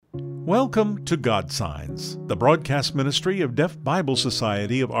Welcome to God Signs, the broadcast ministry of Deaf Bible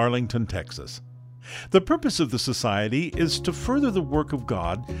Society of Arlington, Texas. The purpose of the society is to further the work of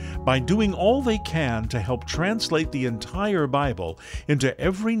God by doing all they can to help translate the entire Bible into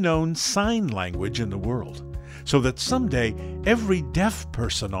every known sign language in the world, so that someday every deaf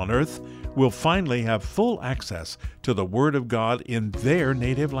person on earth will finally have full access to the Word of God in their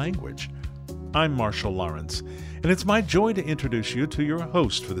native language. I'm Marshall Lawrence, and it's my joy to introduce you to your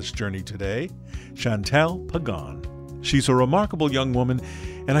host for this journey today, Chantel Pagan. She's a remarkable young woman,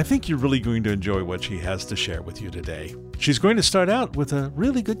 and I think you're really going to enjoy what she has to share with you today. She's going to start out with a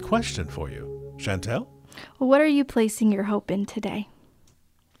really good question for you. Chantel? Well, what are you placing your hope in today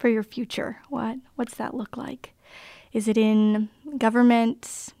for your future? What's that look like? Is it in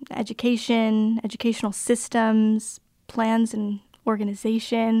government, education, educational systems, plans and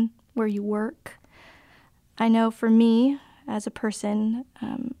organization, where you work? I know for me, as a person,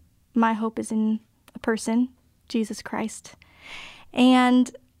 my hope is in a person, Jesus Christ.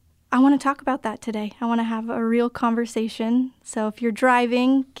 And I want to talk about that today. I want to have a real conversation. So if you're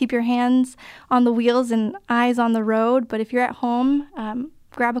driving, keep your hands on the wheels and eyes on the road. But if you're at home,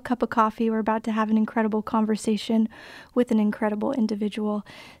 grab a cup of coffee. We're about to have an incredible conversation with an incredible individual.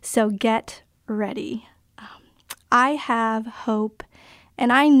 So get ready. I have hope,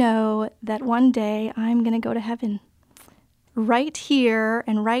 and I know that one day I'm going to go to heaven. Right here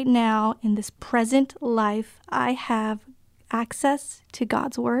and right now in this present life, I have access to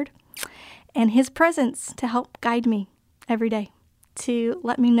God's Word and His presence to help guide me every day, to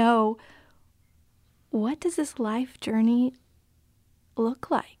let me know, what does this life journey look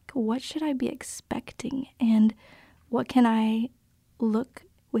like? What should I be expecting? And what can I look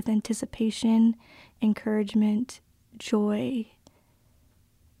with anticipation, encouragement, joy,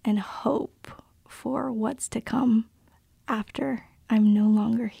 and hope for what's to come after I'm no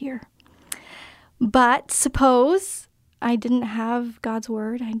longer here? But suppose I didn't have God's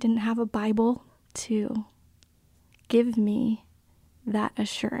Word, I didn't have a Bible to give me that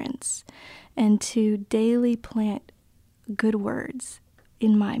assurance and to daily plant good words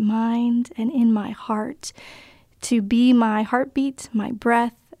in my mind and in my heart, to be my heartbeat, my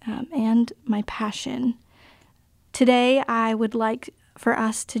breath, and my passion. Today, I would like for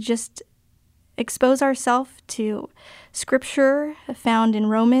us to just expose ourselves to scripture found in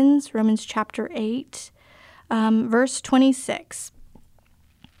Romans chapter 8, verse 26.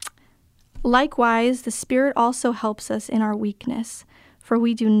 Likewise, the Spirit also helps us in our weakness, for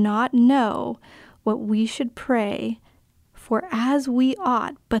we do not know what we should pray for as we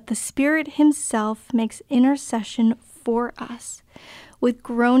ought, but the Spirit Himself makes intercession for us with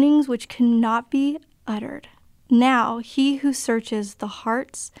groanings which cannot be uttered. Now, He who searches the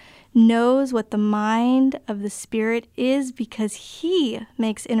hearts knows what the mind of the Spirit is, because He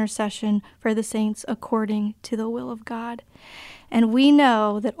makes intercession for the saints according to the will of God. And we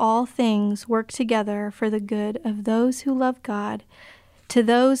know that all things work together for the good of those who love God, to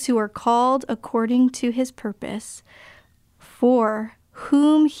those who are called according to His purpose. For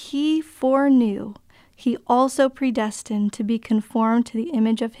whom He foreknew, He also predestined to be conformed to the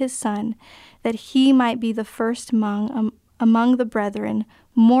image of His Son, that He might be the first among the brethren.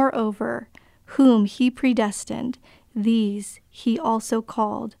 Moreover, whom He predestined, these He also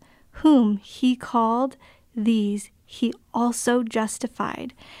called. Whom He called, these He also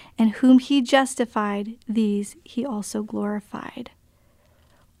justified. And whom He justified, these He also glorified.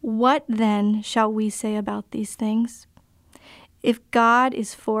 What then shall we say about these things? If God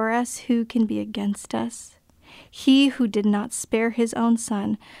is for us, who can be against us? He who did not spare His own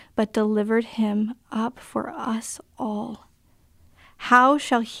Son, but delivered Him up for us all, how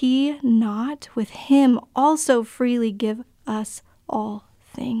shall He not with Him also freely give us all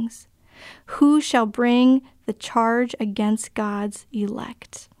things? Who shall bring the charge against God's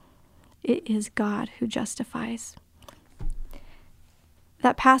elect? It is God who justifies.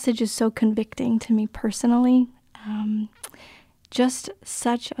 That passage is so convicting to me personally. Just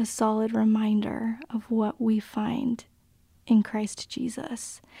such a solid reminder of what we find in Christ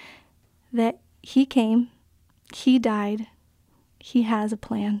Jesus. That He came, He died, He has a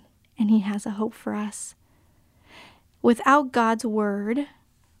plan, and He has a hope for us. Without God's Word,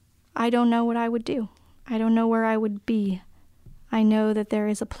 I don't know what I would do. I don't know where I would be. I know that there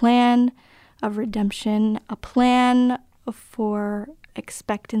is a plan of redemption, a plan for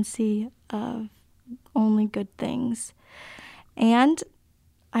expectancy of only good things. And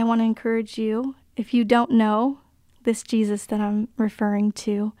I want to encourage you, if you don't know this Jesus that I'm referring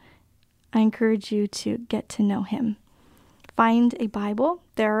to, I encourage you to get to know Him. Find a Bible.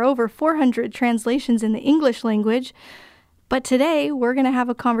 There are over 400 translations in the English language, But today we're going to have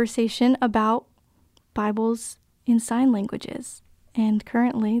a conversation about Bibles in sign languages. And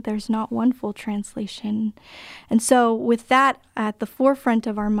currently there's not one full translation. And so with that at the forefront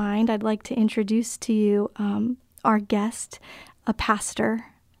of our mind, I'd like to introduce to you our guest, a pastor,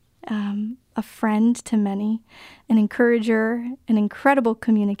 a friend to many, an encourager, an incredible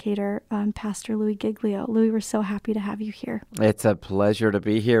communicator, Pastor Louis Giglio. Louis, we're so happy to have you here. It's a pleasure to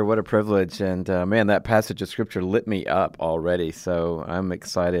be here. What a privilege. And man, that passage of Scripture lit me up already. So I'm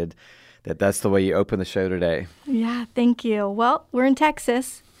excited that that's the way you open the show today. Yeah, thank you. Well, we're in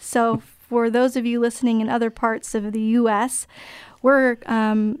Texas. So for those of you listening in other parts of the U.S., we're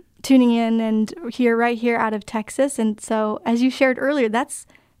tuning in and right here out of Texas. And so as you shared earlier, that's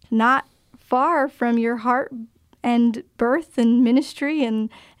not far from your heart and birth and ministry and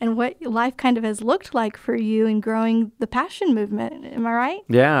what life kind of has looked like for you in growing the Passion movement. Am I right?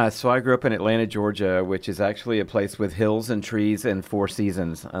 Yeah, so I grew up in Atlanta, Georgia, which is actually a place with hills and trees and 4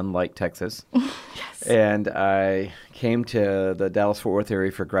 seasons, unlike Texas. Yes. And I came to the Dallas-Fort Worth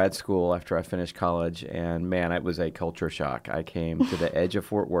area for grad school after I finished college, and man, it was a culture shock. I came to the edge of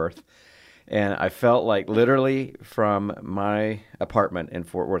Fort Worth, and I felt like literally from my apartment in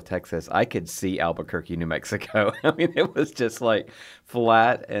Fort Worth, Texas, I could see Albuquerque, New Mexico. I mean, it was just like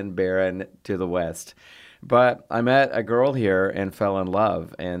flat and barren to the west. But I met a girl here and fell in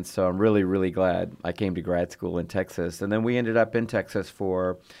love. And so I'm really, really glad I came to grad school in Texas. And then we ended up in Texas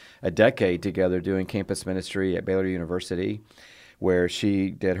for a decade together doing campus ministry at Baylor University, where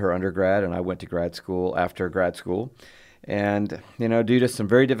she did her undergrad and I went to grad school after grad school. And, due to some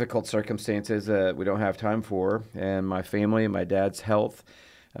very difficult circumstances that we don't have time for, and my family and my dad's health,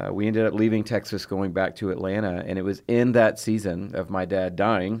 we ended up leaving Texas, going back to Atlanta. And it was in that season of my dad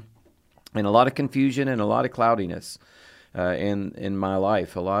dying, and a lot of confusion and a lot of cloudiness in my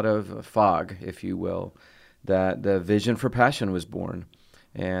life, a lot of fog, if you will, that the vision for Passion was born.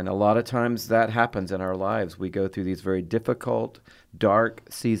 And a lot of times that happens in our lives. We go through these very difficult, dark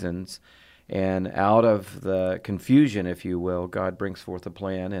seasons. And out of the confusion, if you will, God brings forth a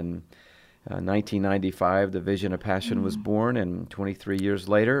plan. And 1995, the vision of Passion was born. And 23 years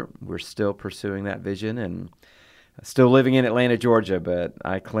later, we're still pursuing that vision and still living in Atlanta, Georgia. But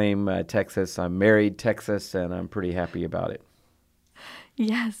I claim Texas. I'm married Texas, and I'm pretty happy about it.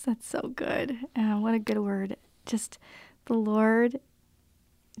 Yes, that's so good. What a good word. Just the Lord,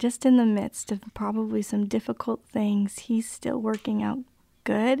 just in the midst of probably some difficult things, He's still working out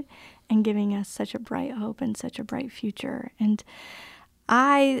good and giving us such a bright hope and such a bright future. And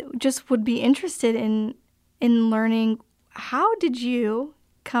I just would be interested in learning, how did you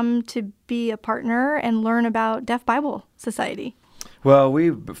come to be a partner and learn about Deaf Bible Society? Well,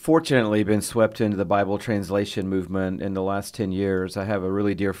 we've fortunately been swept into the Bible translation movement in the last 10 years. I have a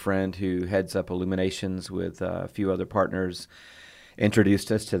really dear friend who heads up Illuminations with a few other partners, introduced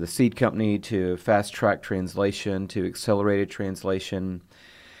us to the Seed Company, to Fast Track Translation, to Accelerated Translation.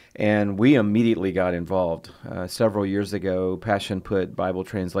 And we immediately got involved. Several years ago, Passion put Bible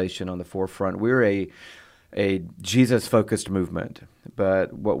translation on the forefront. We're a Jesus-focused movement.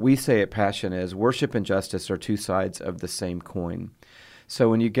 But what we say at Passion is worship and justice are two sides of the same coin. So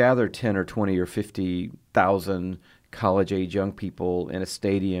when you gather 10 or 20 or 50,000 college-age young people in a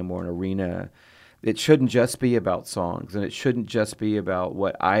stadium or an arena, it shouldn't just be about songs, and it shouldn't just be about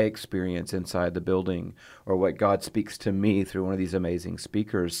what I experience inside the building or what God speaks to me through one of these amazing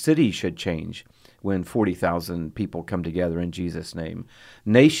speakers. Cities should change when 40,000 people come together in Jesus' name.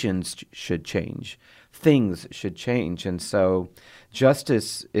 Nations should change. Things should change. And so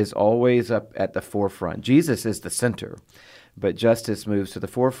justice is always up at the forefront. Jesus is the center, but justice moves to the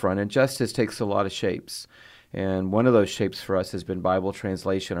forefront, and justice takes a lot of shapes. And one of those shapes for us has been Bible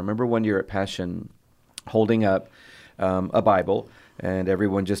translation. I remember one year at Passion holding up a Bible, and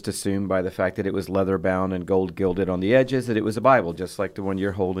everyone just assumed by the fact that it was leather bound and gold gilded on the edges that it was a Bible, just like the one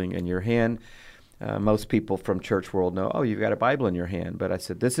you're holding in your hand. Most people from church world know, oh, you've got a Bible in your hand. But I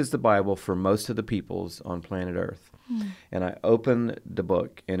said, this is the Bible for most of the peoples on planet Earth. And I opened the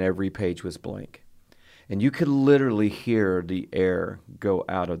book, and every page was blank. And you could literally hear the air go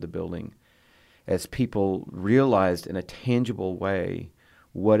out of the building as people realized in a tangible way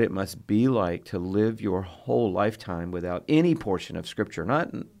what it must be like to live your whole lifetime without any portion of Scripture,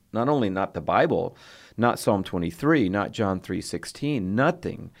 not only not the Bible, not Psalm 23, not John 3:16,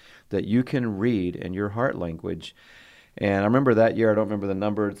 nothing that you can read in your heart language. And I remember that year, I don't remember the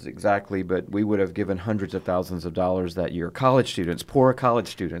numbers exactly, but we would have given hundreds of thousands of dollars that year, college students, poor college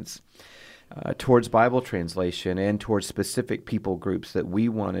students, towards Bible translation and towards specific people groups that we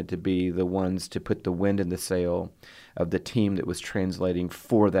wanted to be the ones to put the wind in the sail of the team that was translating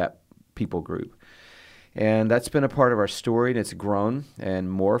for that people group. And that's been a part of our story, and it's grown and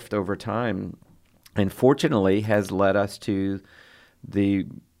morphed over time, and fortunately has led us to the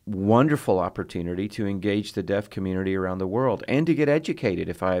wonderful opportunity to engage the deaf community around the world and to get educated,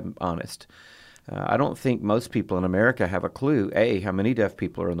 if I'm honest. I don't think most people in America have a clue, A, how many deaf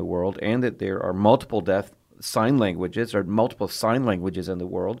people are in the world, and that there are multiple deaf sign languages or multiple sign languages in the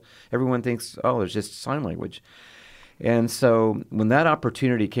world. Everyone thinks, oh, there's just sign language. And so when that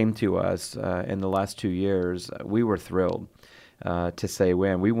opportunity came to us in the last 2 years, we were thrilled to say,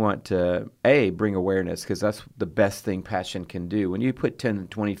 man, we want to, A, bring awareness, because that's the best thing Passion can do. When you put 10,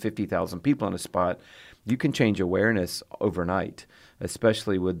 20, 50,000 people on a spot, you can change awareness overnight,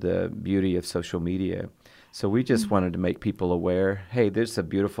 especially with the beauty of social media. So we just wanted to make people aware, hey, there's a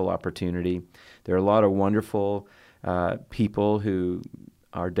beautiful opportunity. There are a lot of wonderful people who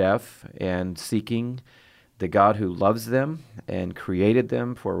are deaf and seeking the God who loves them and created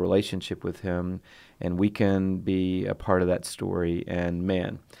them for a relationship with him, and we can be a part of that story. And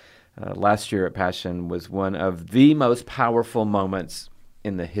man, last year at Passion was one of the most powerful moments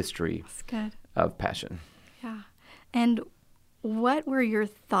in the history of Passion. Yeah. And what were your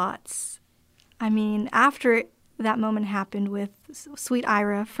thoughts? I mean, after that moment happened with sweet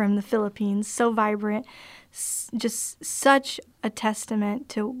Ira from the Philippines, so vibrant, just such a testament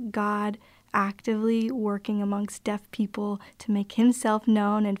to God actively working amongst deaf people to make himself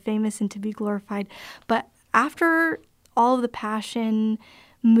known and famous and to be glorified. But after all of the Passion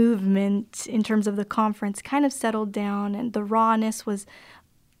movement in terms of the conference kind of settled down and the rawness was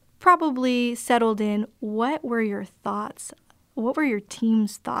probably settled in, what were your thoughts? What were your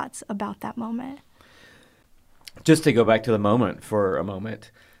team's thoughts about that moment? Just to go back to the moment for a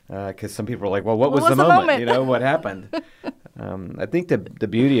moment, because some people are like, well, what was the moment? You know, what happened? I think the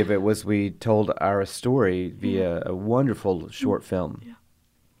beauty of it was we told Ira's story via a wonderful short film. Yeah.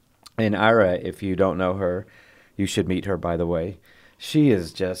 And Ira, if you don't know her, you should meet her, by the way. She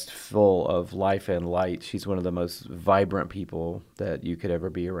is just full of life and light. She's one of the most vibrant people that you could ever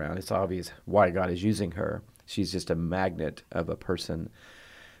be around. It's obvious why God is using her. She's just a magnet of a person.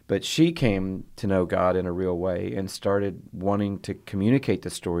 But she came to know God in a real way and started wanting to communicate the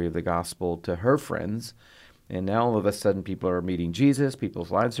story of the gospel to her friends. And now all of a sudden people are meeting Jesus,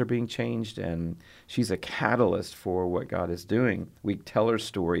 people's lives are being changed, and she's a catalyst for what God is doing. We tell her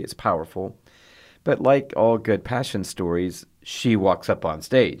story, it's powerful. But like all good Passion stories, she walks up on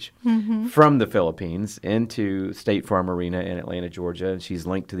stage from the Philippines into State Farm Arena in Atlanta, Georgia, and she's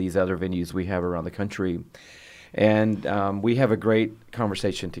linked to these other venues we have around the country. And we have a great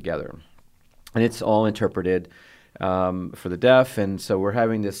conversation together. And it's all interpreted for the deaf, and so we're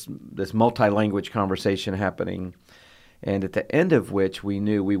having this multi-language conversation happening, and at the end of which we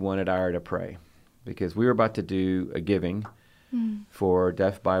knew we wanted Ira to pray, because we were about to do a giving for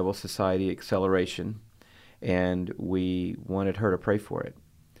Deaf Bible Society Acceleration, and we wanted her to pray for it.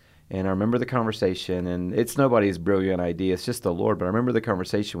 And I remember the conversation, and it's nobody's brilliant idea, it's just the Lord, but I remember the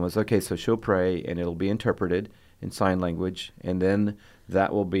conversation was, okay, so she'll pray, and it'll be interpreted in sign language, and then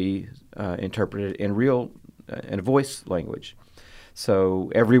that will be interpreted in real and voice language.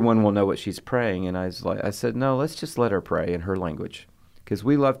 So everyone will know what she's praying. And I said, no, let's just let her pray in her language, because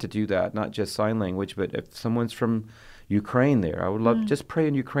we love to do that, not just sign language, but if someone's from Ukraine there, I would love just pray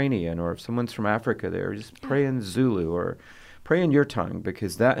in Ukrainian, or if someone's from Africa there, just pray in Zulu or pray in your tongue,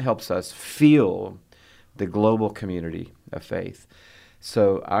 because that helps us feel the global community of faith.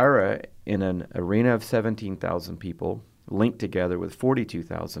 So Ira, in an arena of 17,000 people, linked together with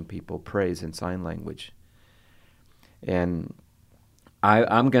 42,000 people, prays in sign language. And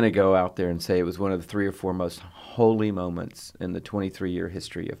I'm going to go out there and say it was one of the 3 or 4 most holy moments in the 23-year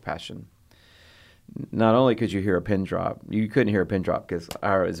history of Passion. Not only could you hear a pin drop, you couldn't hear a pin drop because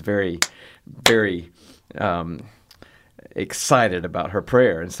Ira is very, very excited about her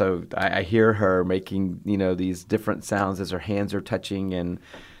prayer. And so I hear her making, these different sounds as her hands are touching, and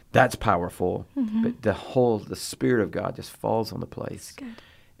that's powerful. But the Spirit of God just falls on the place.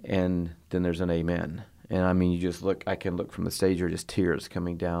 And then there's an amen. And I mean, I can look from the stage, there are just tears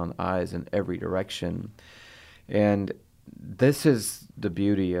coming down, eyes in every direction. And this is the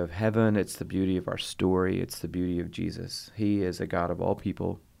beauty of heaven. It's the beauty of our story. It's the beauty of Jesus. He is a God of all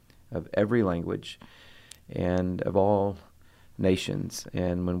people, of every language, and of all nations.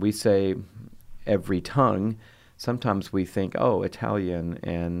 And when we say every tongue, sometimes we think, oh, Italian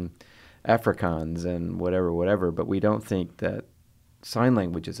and Afrikaans and whatever, but we don't think that sign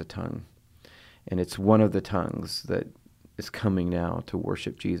language is a tongue. And it's one of the tongues that is coming now to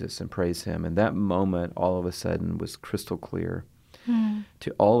worship Jesus and praise him. And that moment, all of a sudden, was crystal clear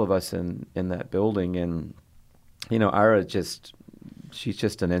to all of us in that building. And, Ira just She's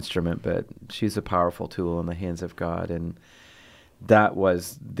just an instrument, but she's a powerful tool in the hands of God. And that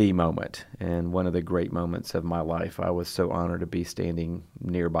was the moment, and one of the great moments of my life. I was so honored to be standing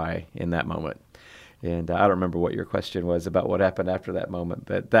nearby in that moment. And I don't remember what your question was about what happened after that moment,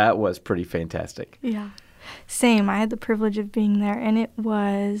 but that was pretty fantastic. Yeah. Same. I had the privilege of being there, and it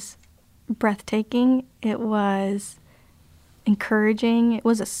was breathtaking. It was encouraging. It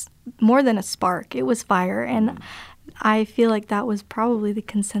was more than a spark. It was fire. And I feel like that was probably the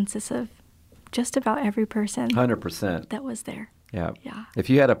consensus of just about every person 100%. that was there. Yeah. Yeah. If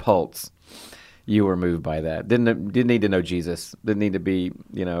you had a pulse, you were moved by that. Didn't need to know Jesus. Didn't need to be,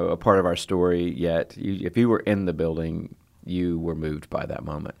 a part of our story yet. If you were in the building, you were moved by that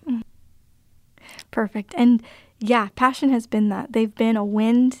moment. Perfect. And yeah, Passion has been that. They've been a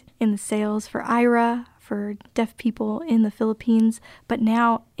wind in the sails for Ira, for deaf people in the Philippines, but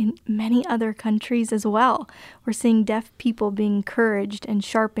now in many other countries as well. We're seeing deaf people being encouraged and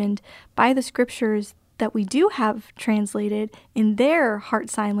sharpened by the scriptures that we do have translated in their heart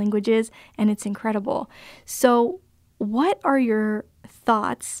sign languages, and it's incredible. So what are your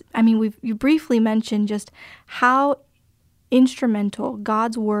thoughts? I mean, you briefly mentioned just how instrumental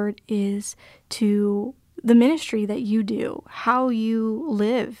God's word is to the ministry that you do, how you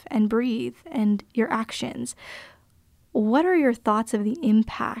live and breathe, and your actions. What are your thoughts of the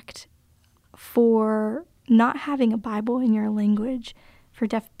impact for not having a Bible in your language for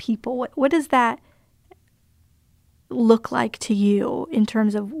deaf people? What does that look like to you in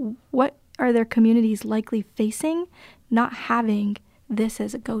terms of what are their communities likely facing not having this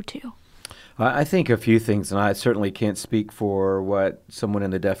as a go-to? I think a few things, and I certainly can't speak for what someone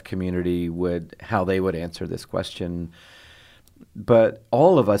in the deaf community how they would answer this question, but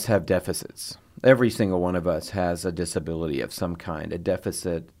all of us have deficits. Every single one of us has a disability of some kind, a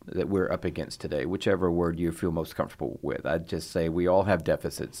deficit that we're up against today, whichever word you feel most comfortable with. I'd just say we all have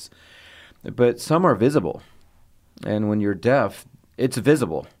deficits, but some are visible. And when you're deaf, it's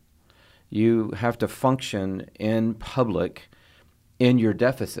visible. You have to function in public in your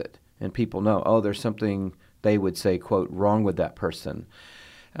deficit. And people know, there's something, they would say, quote, wrong with that person,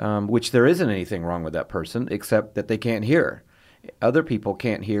 which there isn't anything wrong with that person except that they can't hear. Other people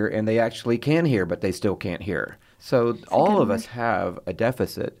can't hear, and they actually can hear, but they still can't hear. So all of us have a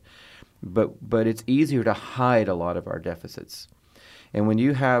deficit, but it's easier to hide a lot of our deficits. And when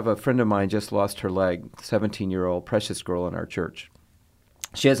you have a friend of mine just lost her leg, 17-year-old precious girl in our church,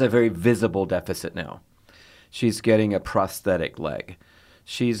 she has a very visible deficit now. She's getting a prosthetic leg.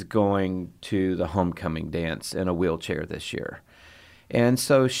 She's going to the homecoming dance in a wheelchair this year. And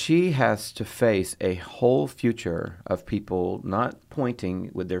so she has to face a whole future of people not pointing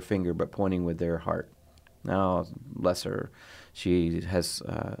with their finger, but pointing with their heart. Now, bless her, she has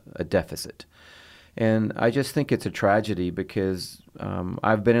a deficit. And I just think it's a tragedy because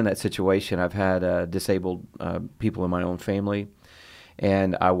I've been in that situation. I've had disabled people in my own family,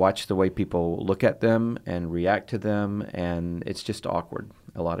 and I watch the way people look at them and react to them, and it's just awkward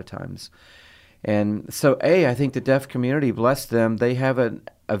a lot of times. And so, I think the deaf community, bless them, they have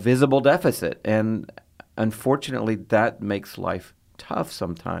a visible deficit, and unfortunately that makes life tough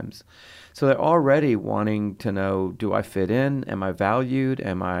sometimes. So they're already wanting to know, do I fit in? Am I valued?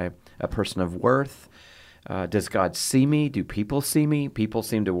 Am I a person of worth? Does God see me? Do people see me? People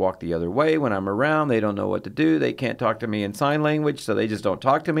seem to walk the other way when I'm around. They don't know what to do. They can't talk to me in sign language, so they just don't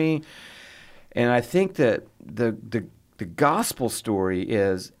talk to me. And I think that the gospel story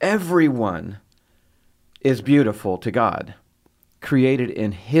is everyone is beautiful to God, created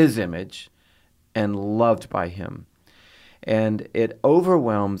in His image and loved by Him. And it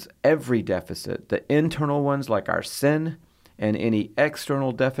overwhelms every deficit, the internal ones like our sin and any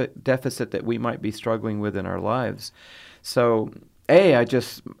external deficit that we might be struggling with in our lives. So,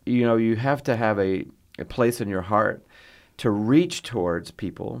 you have to have a place in your heart to reach towards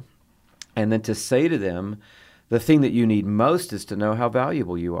people and then to say to them, the thing that you need most is to know how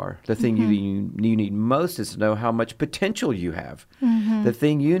valuable you are. The thing you need most is to know how much potential you have. Mm-hmm. The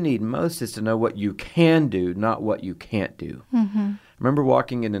thing you need most is to know what you can do, not what you can't do. Mm-hmm. I remember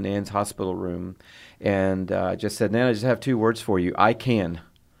walking into Nan's hospital room and just said, Nan, I just have 2 words for you. I can.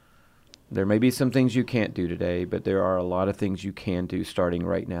 There may be some things you can't do today, but there are a lot of things you can do starting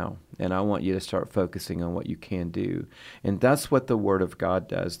right now. And I want you to start focusing on what you can do. And that's what the Word of God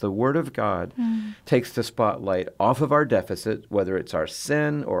does. The Word of God takes the spotlight off of our deficit, whether it's our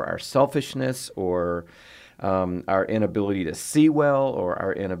sin or our selfishness or our inability to see well or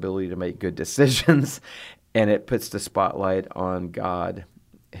our inability to make good decisions. And it puts the spotlight on God,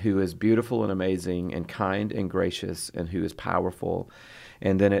 who is beautiful and amazing and kind and gracious and who is powerful.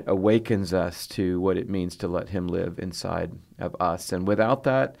 and then it awakens us to what it means to let him live inside of us. And without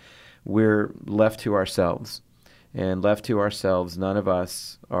that, we're left to ourselves. And left to ourselves, none of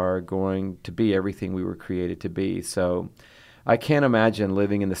us are going to be everything we were created to be. So I can't imagine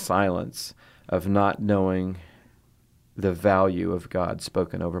living in the silence of not knowing the value of God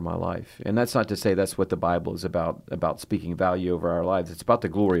spoken over my life. And that's not to say that's what the Bible is about speaking value over our lives. It's about the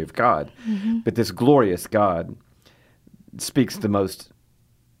glory of God. Mm-hmm. But this glorious God speaks the most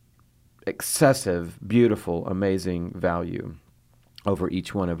excessive, beautiful, amazing value over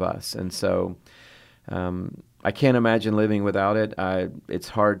each one of us. And so I can't imagine living without it. It's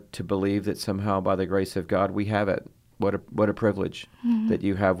hard to believe that somehow by the grace of God we have it. What a privilege that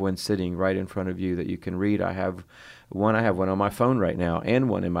you have one sitting right in front of you that you can read. I have one on my phone right now, and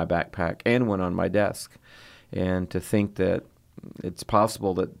one in my backpack, and one on my desk. And to think that it's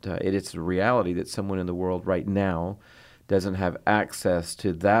possible that it's a reality that someone in the world right now doesn't have access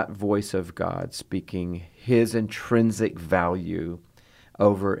to that voice of God speaking his intrinsic value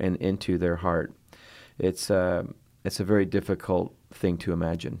over and into their heart. It's a very difficult thing to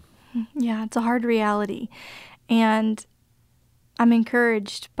imagine. Yeah, it's a hard reality. And I'm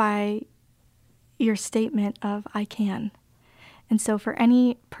encouraged by your statement of I can. And so for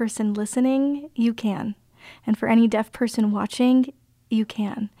any person listening, you can. And for any deaf person watching, you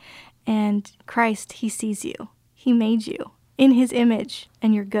can. And Christ, he sees you. He made you in his image,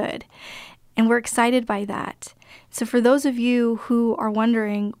 and you're good. And we're excited by that. So for those of you who are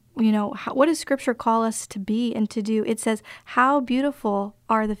wondering, what does Scripture call us to be and to do? It says, how beautiful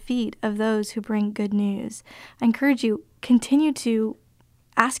are the feet of those who bring good news. I encourage you, continue to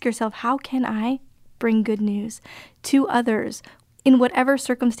ask yourself, how can I bring good news to others in whatever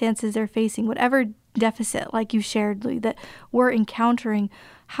circumstances they're facing, whatever deficit, like you shared, Louis, that we're encountering?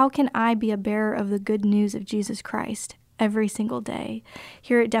 How can I be a bearer of the good news of Jesus Christ every single day?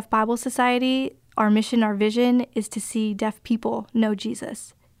 Here at Deaf Bible Society, our mission, our vision is to see deaf people know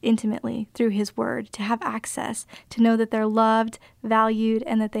Jesus intimately through his word, to have access, to know that they're loved, valued,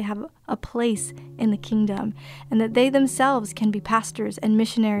 and that they have a place in the kingdom, and that they themselves can be pastors and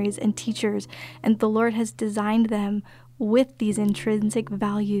missionaries and teachers, and the Lord has designed them with these intrinsic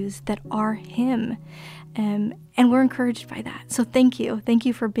values that are him. And we're encouraged by that. So thank you. Thank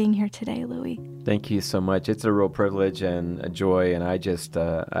you for being here today, Louis. Thank you so much. It's a real privilege and a joy, and I just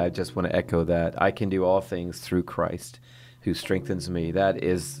want to echo that. I can do all things through Christ who strengthens me. That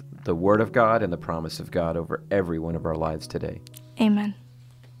is the word of God and the promise of God over every one of our lives today. Amen.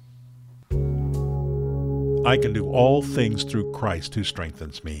 I can do all things through Christ who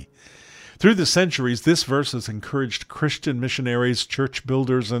strengthens me. Through the centuries, this verse has encouraged Christian missionaries, church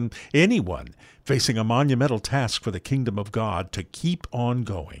builders, and anyone facing a monumental task for the kingdom of God to keep on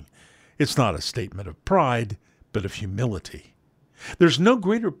going. It's not a statement of pride, but of humility. There's no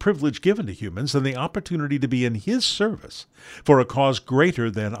greater privilege given to humans than the opportunity to be in his service for a cause greater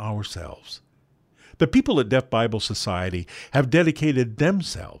than ourselves. The people at Deaf Bible Society have dedicated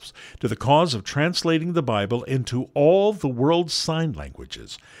themselves to the cause of translating the Bible into all the world's sign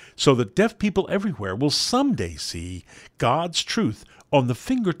languages so that deaf people everywhere will someday see God's truth on the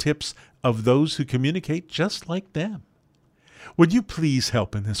fingertips of those who communicate just like them. Would you please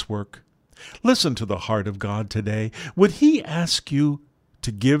help in this work? Listen to the heart of God today. Would he ask you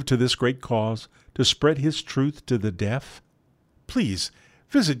to give to this great cause, to spread his truth to the deaf? Please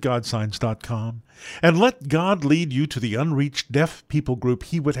visit GodSigns.com and let God lead you to the unreached deaf people group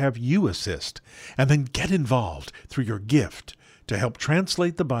he would have you assist, and then get involved through your gift to help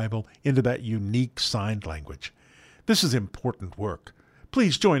translate the Bible into that unique signed language. This is important work.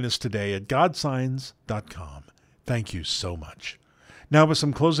 Please join us today at GodSigns.com. Thank you so much. Now with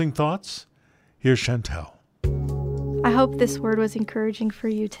some closing thoughts, here's Chantel. I hope this word was encouraging for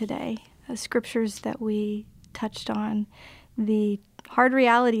you today. The scriptures that we touched on, the hard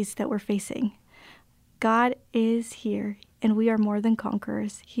realities that we're facing. God is here, and we are more than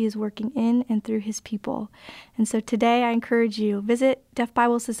conquerors. He is working in and through his people. And so today I encourage you, visit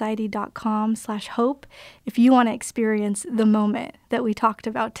deafbiblesociety.com/hope if you want to experience the moment that we talked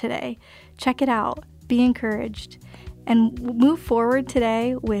about today. Check it out. Be encouraged. And move forward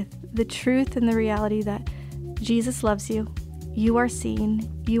today with the truth and the reality that Jesus loves you, you are seen,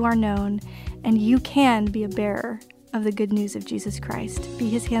 you are known, and you can be a bearer of the good news of Jesus Christ. Be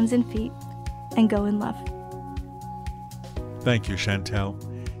his hands and feet, and go in love. Thank you, Chantel.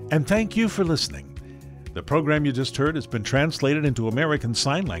 And thank you for listening. The program you just heard has been translated into American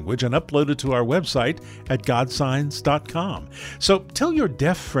Sign Language and uploaded to our website at godsigns.com. So tell your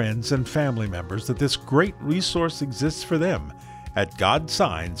deaf friends and family members that this great resource exists for them at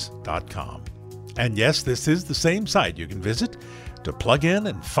godsigns.com. And yes, this is the same site you can visit to plug in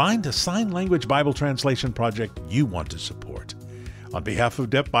and find a sign language Bible translation project you want to support. On behalf of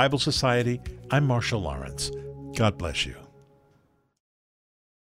Deaf Bible Society, I'm Marshall Lawrence. God bless you.